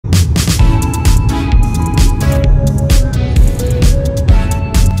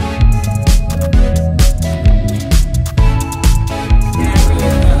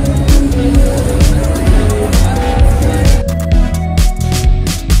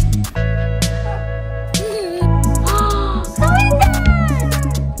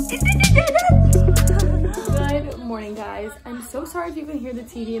sorry if you can hear the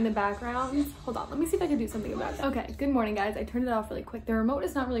TV in the background. Hold on, let me see if I can do something about that. Okay, good morning guys. I turned it off really quick. The remote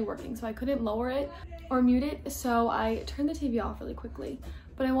is not really working, so I couldn't lower it or mute it, so I turned the TV off really quickly.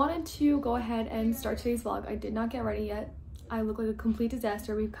 But I wanted to go ahead and start today's vlog. I did not get ready yet. I look like a complete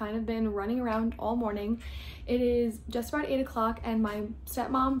disaster. We've kind of been running around all morning. It is just about 8 o'clock and my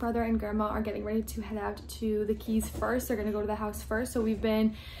stepmom, brother, and grandma are getting ready to head out to the Keys first. They're gonna go to the house first. So we've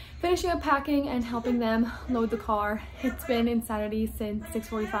been finishing up packing and helping them load the car. It's been insanity since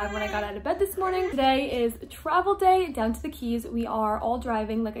 6:45 when I got out of bed this morning. Today is travel day down to the Keys. We are all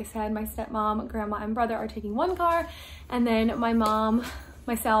driving. Like I said, my stepmom, grandma, and brother are taking one car, and then my mom,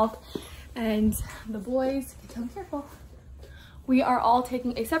 myself, and the boys, be careful. We are all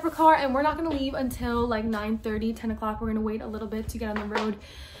taking a separate car, and we're not going to leave until like 9:30, 10 o'clock. We're going to wait a little bit to get on the road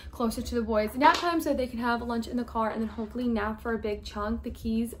closer to the boys' nap time so they can have lunch in the car and then hopefully nap for a big chunk. The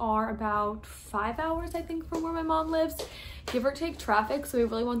Keys are about 5 hours, I think, from where my mom lives, give or take traffic. So we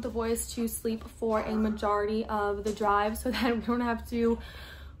really want the boys to sleep for a majority of the drive so that we don't have to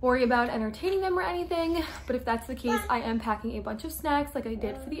worry about entertaining them or anything. But if that's the case, I am packing a bunch of snacks like I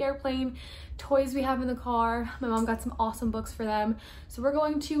did for the airplane, toys we have in the car. My mom got some awesome books for them. So we're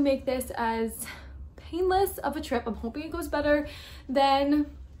going to make this as painless of a trip. I'm hoping it goes better than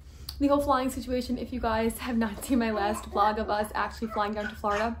the whole flying situation. If you guys have not seen my last vlog of us actually flying down to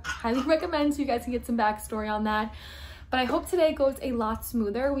Florida, highly recommend so you guys can get some backstory on that. But I hope today goes a lot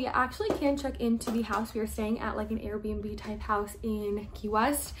smoother. We actually can check into the house. We are staying at like an Airbnb type house in Key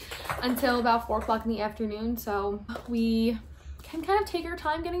West until about 4 o'clock in the afternoon. So we can kind of take our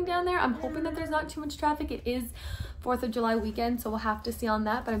time getting down there. I'm hoping that there's not too much traffic. It is 4th of July weekend, so we'll have to see on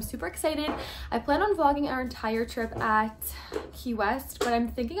that, but I'm super excited. I plan on vlogging our entire trip at Key West, but I'm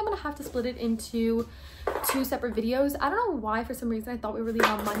thinking I'm gonna have to split it into 2 separate videos. I don't know why, for some reason I thought we were leaving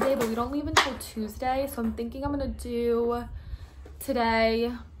on Monday, but we don't leave until Tuesday. So I'm thinking I'm gonna do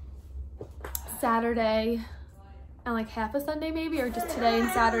today, Saturday, and like half a Sunday maybe, or just today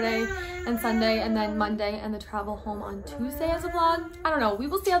and Saturday and Sunday, and then Monday and the travel home on Tuesday as a vlog. I don't know, we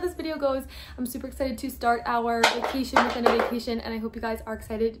will see how this video goes. I'm super excited to start our vacation within a vacation, and I hope you guys are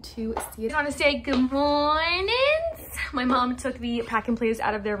excited to see it. I want to say good morning. My mom took the pack and plays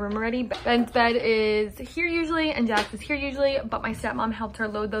out of their room already. Ben's bed is here usually and Jack's is here usually, but my stepmom helped her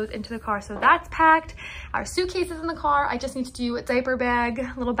load those into the car, so that's packed. Our suitcases in the car. I just need to do a diaper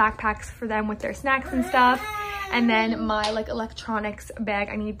bag, little backpacks for them with their snacks and stuff. And then my like electronics bag,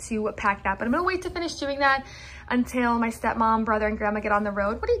 I need to pack that, but I'm gonna wait to finish doing that until my stepmom, brother, and grandma get on the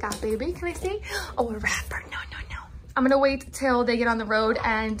road. What do you got, baby? Can I see? Oh, a rapper. No, no, no. I'm gonna wait till they get on the road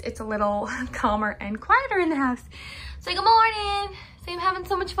and it's a little calmer and quieter in the house. Say good morning. Say I'm having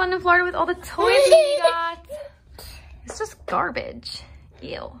so much fun in Florida with all the toys we got. It's just garbage.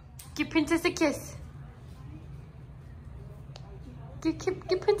 Ew. Give Princess a kiss. Give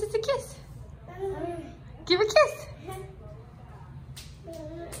Princess a kiss. Give a kiss.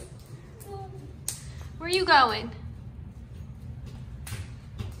 Where are you going?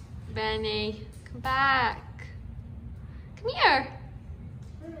 Benny, come back. Come here.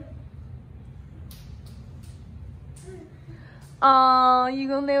 Oh, you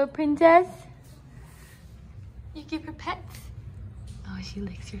gonna lay with Princess? You give her pets? Oh, she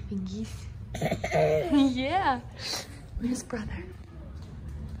licks your fingies. Yeah. Where's brother?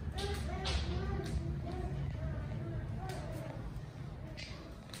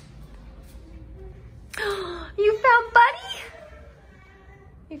 You found Buddy?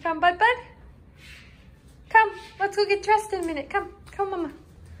 You found Bud? Come, let's go get dressed in a minute. Come, mama.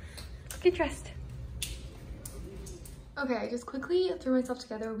 Let's get dressed. Okay, I just quickly threw myself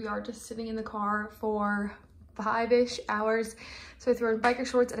together. We are just sitting in the car for 5-ish hours. So I threw on biker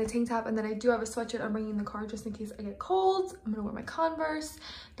shorts and a tank top, and then I do have a sweatshirt I'm bringing in the car just in case I get cold. I'm gonna wear my Converse.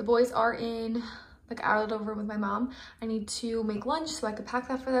 The boys are in like outlet over with my mom. I need to make lunch so I could pack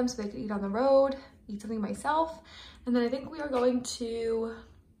that for them so they could eat on the road, eat something myself. And then I think we are going to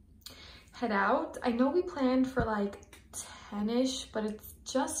head out. I know we planned for like 10-ish, but it's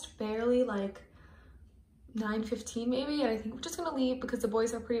just barely like 9:15 maybe, and I think we're just gonna leave because the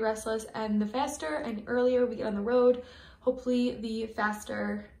boys are pretty restless, and the faster and earlier we get on the road, hopefully the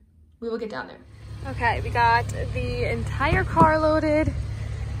faster we will get down there. Okay, we got the entire car loaded.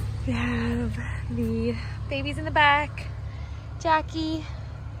 We have the babies in the back, Jackie,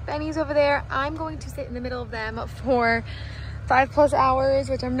 Benny's over there. I'm going to sit in the middle of them for 5+ hours,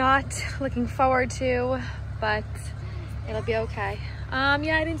 which I'm not looking forward to, but it'll be okay.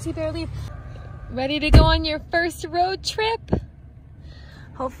 Yeah, I didn't see Bear leave. Ready to go on your first road trip?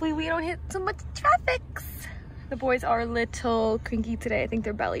 Hopefully we don't hit so much traffic. The boys are a little cranky today. I think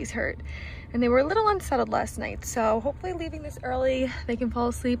their bellies hurt. and they were a little unsettled last night. So hopefully leaving this early, they can fall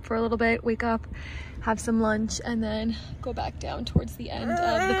asleep for a little bit, wake up, have some lunch, and then go back down towards the end of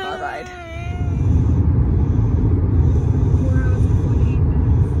the car ride. 4 hours and 48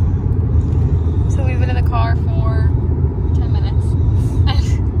 minutes. So we've been in the car for 10 minutes, and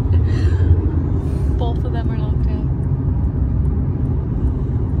both of them are knocked out.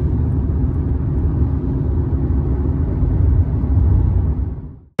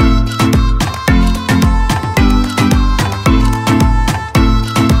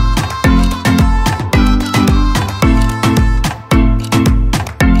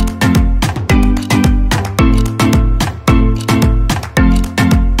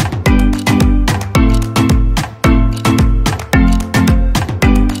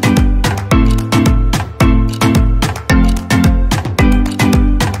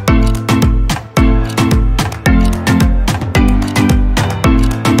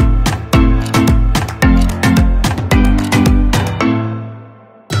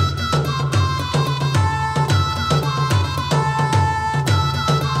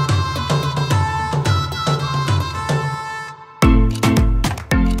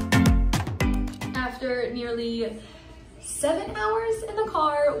 Nearly 7 hours in the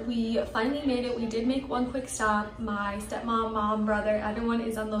car, we finally made it. We did make one quick stop. My stepmom, mom, brother, everyone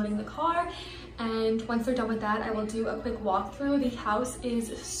is unloading the car, and once they're done with that, I will do a quick walkthrough. The house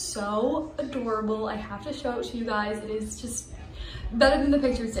is so adorable. I have to show it to you guys. It is just better than the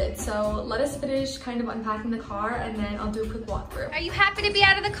pictures did. So let us finish kind of unpacking the car, and then I'll do a quick walkthrough. Are you happy to be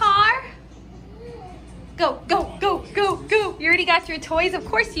out of the car? Go, go, go, go, go. You already got your toys? Of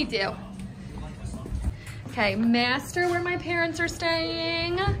course you do. Okay, master where my parents are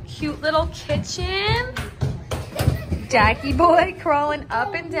staying. Cute little kitchen. Jackie boy crawling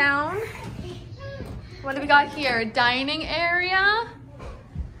up and down. What do we got here? Dining area.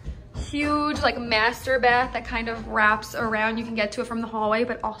 Huge like master bath that kind of wraps around. You can get to it from the hallway,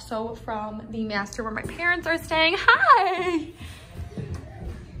 but also from the master where my parents are staying. Hi!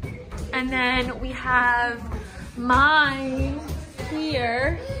 And then we have mine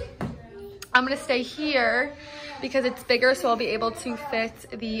here. I'm gonna stay here because it's bigger, so I'll be able to fit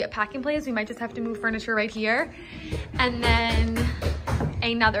the packing place. We might just have to move furniture right here. And then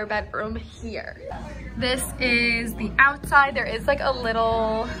another bedroom here. This is the outside. There is like a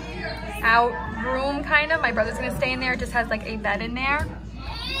little out room kind of. My brother's gonna stay in there. It just has like a bed in there.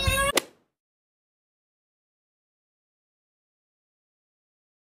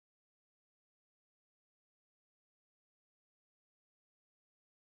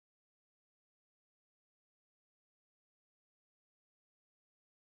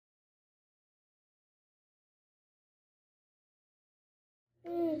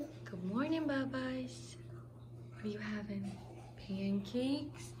 Good morning, Bubba's. What are you having?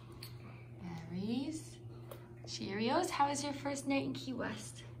 Pancakes, berries, Cheerios. How was your first night in Key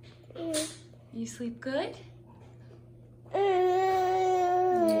West? You sleep good?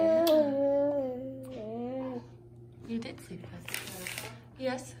 Yeah. You did sleep good.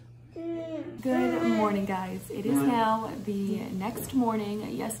 Yes? Good morning, guys. It is now the next morning.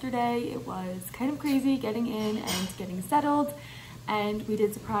 Yesterday, it was kind of crazy getting in and getting settled. And we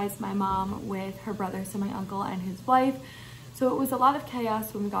did surprise my mom with her brother, so my uncle and his wife. So it was a lot of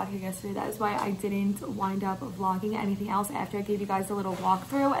chaos when we got here yesterday. That is why I didn't wind up vlogging anything else after I gave you guys a little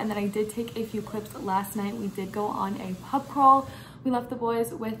walkthrough. And then I did take a few clips last night. We did go on a pub crawl. We left the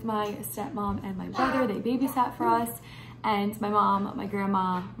boys with my stepmom and my brother. They babysat for us. And my mom, my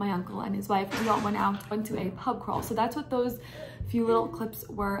grandma, my uncle, and his wife, we all went to a pub crawl. So that's what those few little clips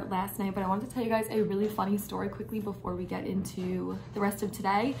were last night. But I wanted to tell you guys a really funny story quickly before we get into the rest of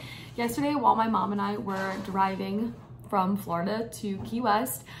today. Yesterday, while my mom and I were driving from Florida to Key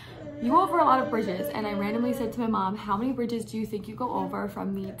West, you go over a lot of bridges, and I randomly said to my mom, how many bridges do you think you go over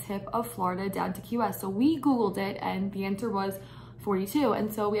from the tip of Florida down to Key West? So we Googled it, and the answer was 42.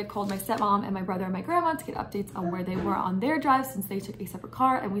 And so we had called my stepmom and my brother and my grandma to get updates on where they were on their drive, since they took a separate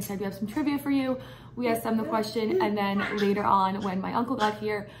car. And we said, we have some trivia for you. We asked them the question, and then later on when my uncle got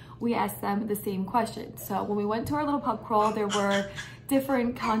here, we asked them the same question. So when we went to our little pub crawl, there were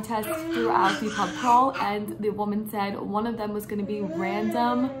different contests throughout the pub crawl, and the woman said one of them was going to be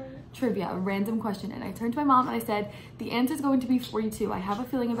random trivia, a random question. And I turned to my mom and I said, the answer is going to be 42. I have a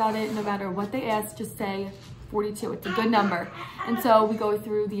feeling about it. No matter what they ask, just say 42. It's a good number. And so we go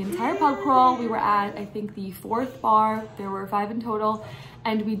through the entire pub crawl. We were at, I think, the 4th bar. There were 5 in total.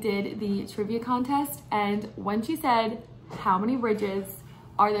 And we did the trivia contest. And when she said, how many bridges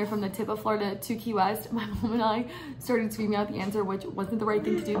are there from the tip of Florida to Key West, my mom and I started screaming out the answer, which wasn't the right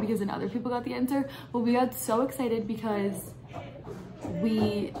thing to do because then other people got the answer. But we got so excited because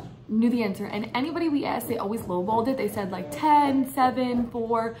we knew the answer. And anybody we asked, they always lowballed it. They said like 10, 7,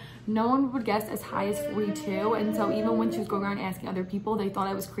 4. No one would guess as high as 42. And so even when she was going around asking other people, they thought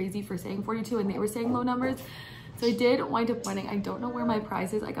I was crazy for saying 42 and they were saying low numbers. So I did wind up winning. I don't know where my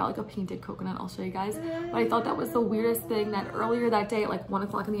prize is. I got like a painted coconut. I'll show you guys. But I thought that was the weirdest thing, that earlier that day at like 1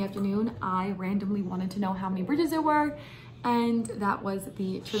 o'clock in the afternoon, I randomly wanted to know how many bridges there were. And that was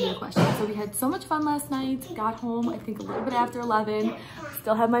the trivia question. So we had so much fun last night. Got home, I think a little bit after 11.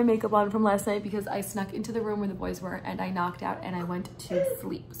 Still have my makeup on from last night because I snuck into the room where the boys were and I knocked out and I went to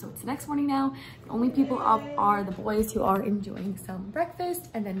sleep. So it's the next morning now. The only people up are the boys who are enjoying some breakfast.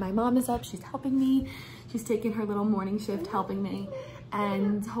 And then my mom is up, she's helping me. She's taking her little morning shift helping me.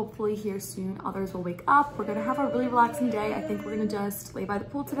 And hopefully here soon others will wake up. We're gonna have a really relaxing day. I think we're gonna just lay by the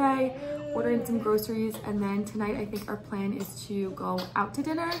pool today, order in some groceries, and then tonight I think our plan is to go out to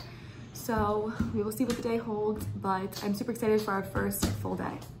dinner. So we will see what the day holds, but I'm super excited for our first full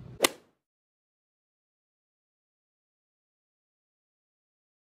day.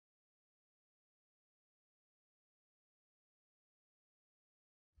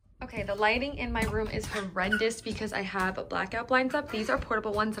 Okay, the lighting in my room is horrendous because I have blackout blinds up. These are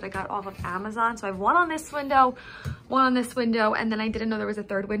portable ones that I got off of Amazon. So I have one on this window, one on this window, and then I didn't know there was a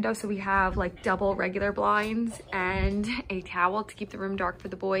third window. So we have like double regular blinds and a towel to keep the room dark for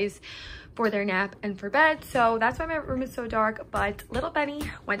the boys for their nap and for bed. So that's why my room is so dark. But little Benny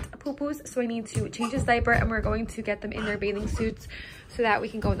went poo-poos, so I need to change his diaper and we're going to get them in their bathing suits so that we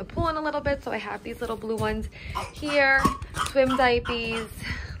can go in the pool in a little bit. So I have these little blue ones here, swim diapers,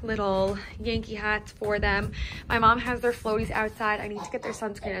 little Yankee hats for them. My mom has their floaties outside. I need to get their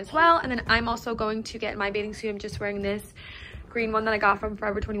sunscreen as well. And then I'm also going to get my bathing suit. I'm just wearing this green one that I got from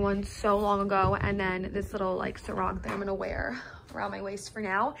Forever 21 so long ago. And then this little like sarong that I'm gonna wear around my waist for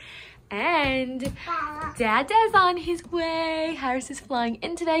now. And Dada's on his way. Harris is flying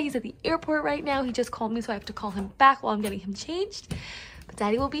in today. He's at the airport right now. He just called me, so I have to call him back while I'm getting him changed. But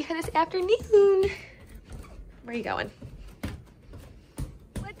Daddy will be here this afternoon. Where are you going?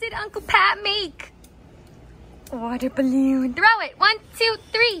 What did Uncle Pat make? A water balloon. Throw it. 1, 2,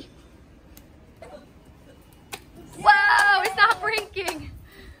 3. Whoa, it's not breaking.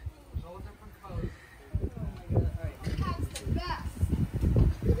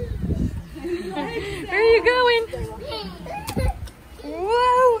 Where are you going?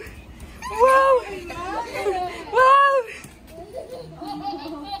 Whoa! Whoa! Whoa!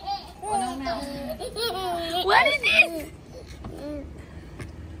 What is this?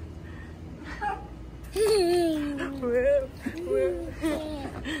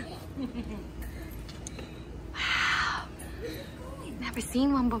 Wow. Never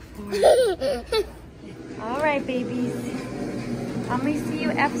seen one before. All right, babies. I'm gonna see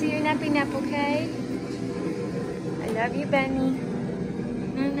you after your nappy nap, okay? I love you, Benny.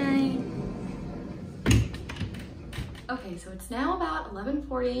 Good night. Okay, so it's now about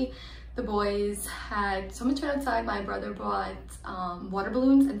 11:40. The boys had so much fun outside. My brother brought water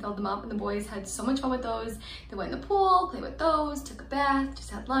balloons and filled them up, and the boys had so much fun with those. They went in the pool, played with those, took a bath,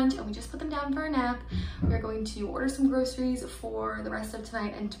 just had lunch, and we just put them down for a nap. We're going to order some groceries for the rest of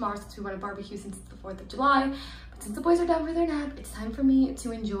tonight and tomorrow since we want to barbecue since it's the 4th of July. Since the boys are done for their nap, it's time for me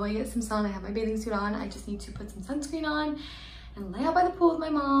to enjoy some sun. I have my bathing suit on. I just need to put some sunscreen on and lay out by the pool with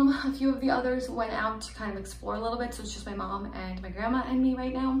my mom. A few of the others went out to kind of explore a little bit, so it's just my mom and my grandma and me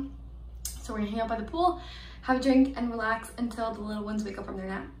right now. So we're gonna hang out by the pool, have a drink, and relax until the little ones wake up from their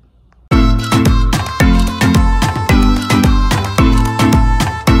nap.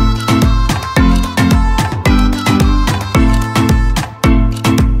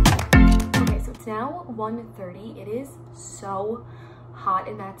 Now 1:30. It is so hot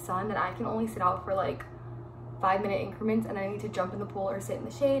in that sun that I can only sit out for like 5-minute increments and I need to jump in the pool or sit in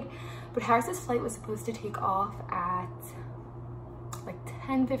the shade. But Harris's flight was supposed to take off at like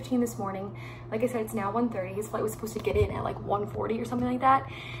 10:15 this morning. Like I said, it's now 1:30. His flight was supposed to get in at like 1:40 or something like that,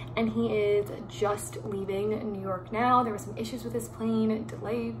 and he is just leaving New York now. There were some issues with his plane,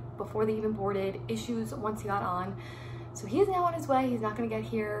 delay before they even boarded, issues once he got on. So he is now on his way. He's not gonna get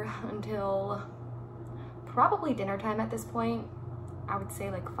here until probably dinner time at this point. I would say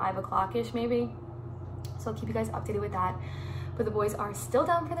like 5 o'clock-ish maybe. So I'll keep you guys updated with that. But the boys are still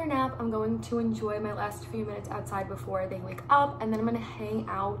down for their nap. I'm going to enjoy my last few minutes outside before they wake up, and then I'm gonna hang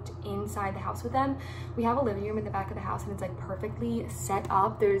out inside the house with them. We have a living room in the back of the house and it's like perfectly set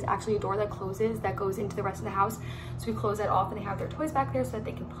up. There's actually a door that closes that goes into the rest of the house. So we close that off and they have their toys back there so that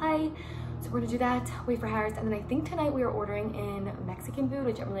they can play. So we're gonna do that, wait for Harris, and then I think tonight we are ordering in Mexican food,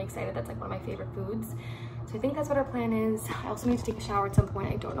 which I'm really excited. That's like one of my favorite foods. So I think that's what our plan is. I also need to take a shower at some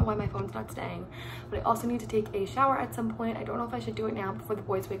point. I don't know why my phone's not staying, but I also need to take a shower at some point. I don't know if I should do it now before the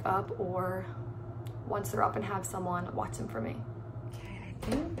boys wake up or once they're up and have someone watch them for me.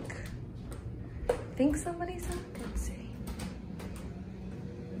 Okay, I think somebody's up. Let's see.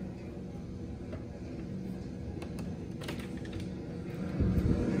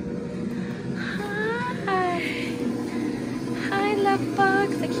 Hi, love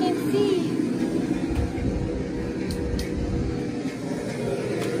bugs. I can't see.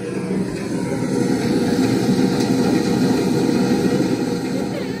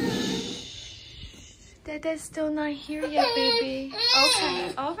 Dada's still not here yet, baby.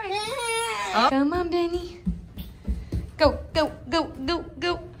 Okay, all right. Oh. Come on, Benny. Go, go, go, go,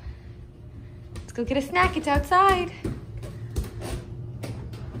 go. Let's go get a snack. It's outside.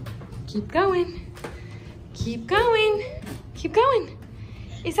 Keep going. Keep going. Keep going.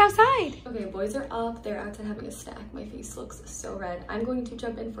 It's outside. Okay, boys are up. They're outside having a snack. My face looks so red. I'm going to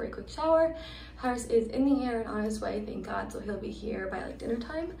jump in for a quick shower. Harris is in the air and on his way, thank God. So he'll be here by like dinner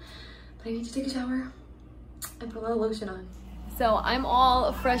time. But I need to take a shower and put a lot of lotion on. So I'm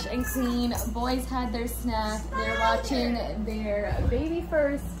all fresh and clean. Boys had their snack. They're watching their Baby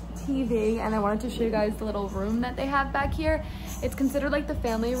First TV, and I wanted to show you guys the little room that they have back here. It's considered like the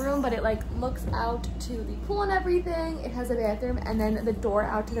family room, but it like looks out to the pool and everything. It has a bathroom, and then the door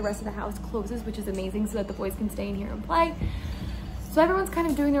out to the rest of the house closes, which is amazing, so that the boys can stay in here and play. So everyone's kind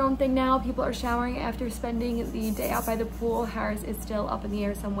of doing their own thing now. People are showering after spending the day out by the pool. Harris is still up in the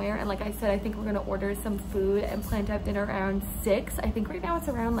air somewhere. And like I said, I think we're gonna order some food and plan to have dinner around 6. I think right now it's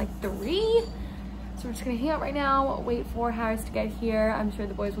around like 3. So we're just gonna hang out right now, wait for Harris to get here. I'm sure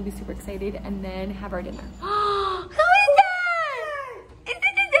the boys will be super excited, and then have our dinner. Who is that? Is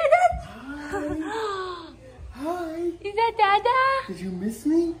it Dada? Hi. Is that Dada? Did you miss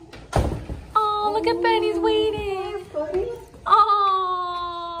me? Oh, look at Benny's waiting. Buddy.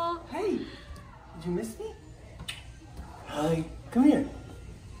 Oh. Hey, did you miss me? Hi, come here.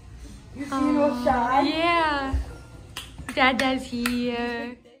 You're feeling all shy? Yeah. Dada's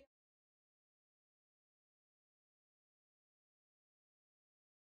here.